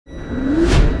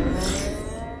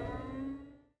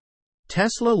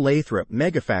Tesla Lathrop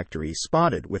Megafactory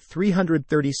spotted with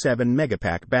 337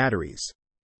 Megapack batteries.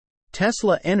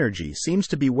 Tesla Energy seems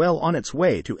to be well on its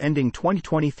way to ending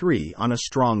 2023 on a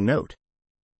strong note.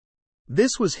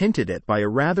 This was hinted at by a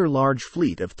rather large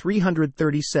fleet of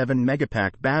 337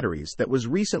 Megapack batteries that was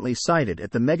recently sighted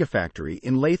at the Megafactory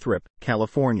in Lathrop,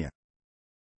 California.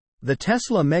 The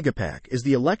Tesla Megapack is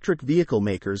the electric vehicle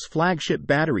maker's flagship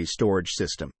battery storage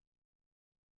system.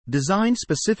 Designed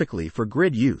specifically for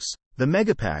grid use, the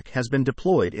Megapack has been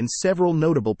deployed in several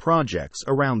notable projects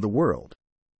around the world.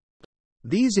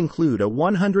 These include a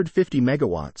 150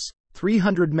 megawatts,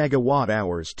 300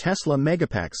 megawatt-hours Tesla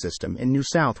Megapack system in New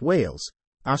South Wales,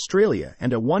 Australia,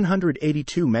 and a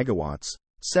 182 megawatts,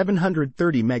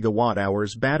 730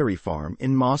 megawatt-hours battery farm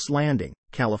in Moss Landing,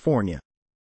 California.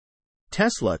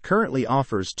 Tesla currently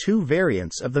offers two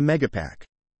variants of the Megapack.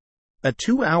 A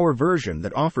 2-hour version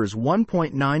that offers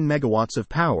 1.9 megawatts of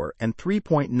power and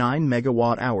 3.9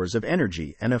 megawatt-hours of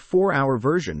energy, and a 4-hour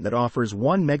version that offers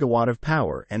 1 megawatt of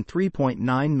power and 3.9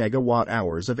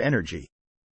 megawatt-hours of energy.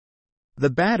 The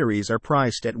batteries are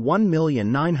priced at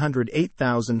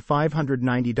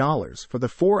 $1,908,590 for the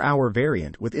 4-hour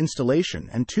variant with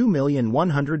installation and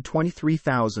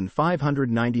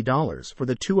 $2,123,590 for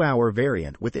the 2-hour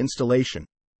variant with installation.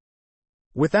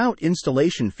 Without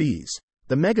installation fees,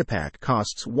 the Megapack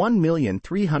costs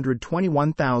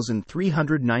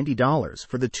 $1,321,390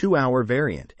 for the 2-hour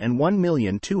variant and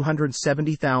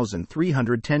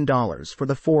 $1,270,310 for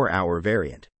the 4-hour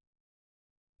variant.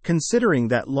 Considering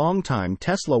that longtime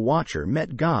Tesla watcher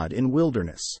met God in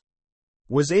wilderness,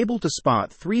 was able to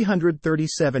spot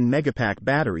 337 Megapack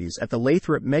batteries at the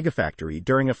Lathrop Megafactory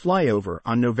during a flyover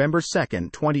on November 2,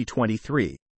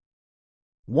 2023.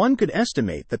 One could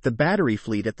estimate that the battery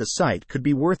fleet at the site could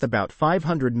be worth about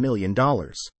 $500 million.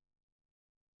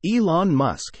 Elon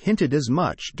Musk hinted as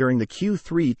much during the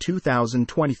Q3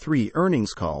 2023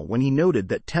 earnings call when he noted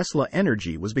that Tesla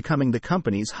Energy was becoming the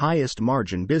company's highest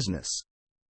margin business.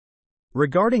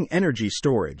 Regarding energy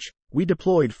storage, we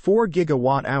deployed 4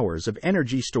 gigawatt-hours of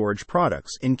energy storage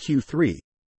products in Q3.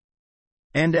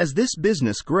 And as this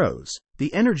business grows,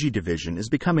 the energy division is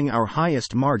becoming our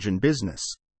highest margin business.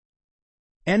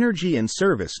 Energy and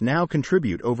service now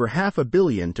contribute over $500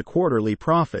 million to quarterly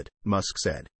profit, Musk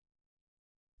said.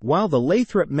 While the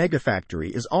Lathrop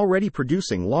Megafactory is already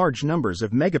producing large numbers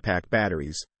of Megapack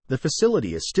batteries, the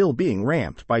facility is still being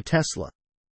ramped by Tesla.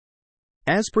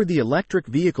 As per the electric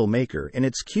vehicle maker in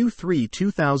its Q3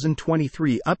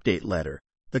 2023 update letter,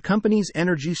 the company's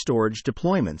energy storage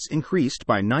deployments increased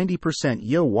by 90%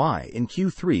 year-over-year in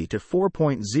Q3 to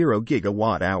 4.0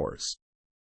 gigawatt-hours,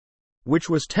 which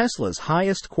was Tesla's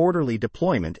highest quarterly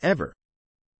deployment ever.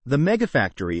 The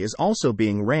Megafactory is also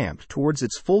being ramped towards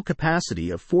its full capacity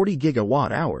of 40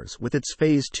 gigawatt-hours with its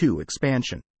Phase 2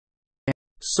 expansion.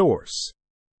 Source: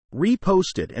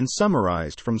 reposted and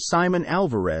summarized from Simon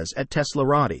Alvarez at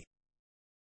Teslarati.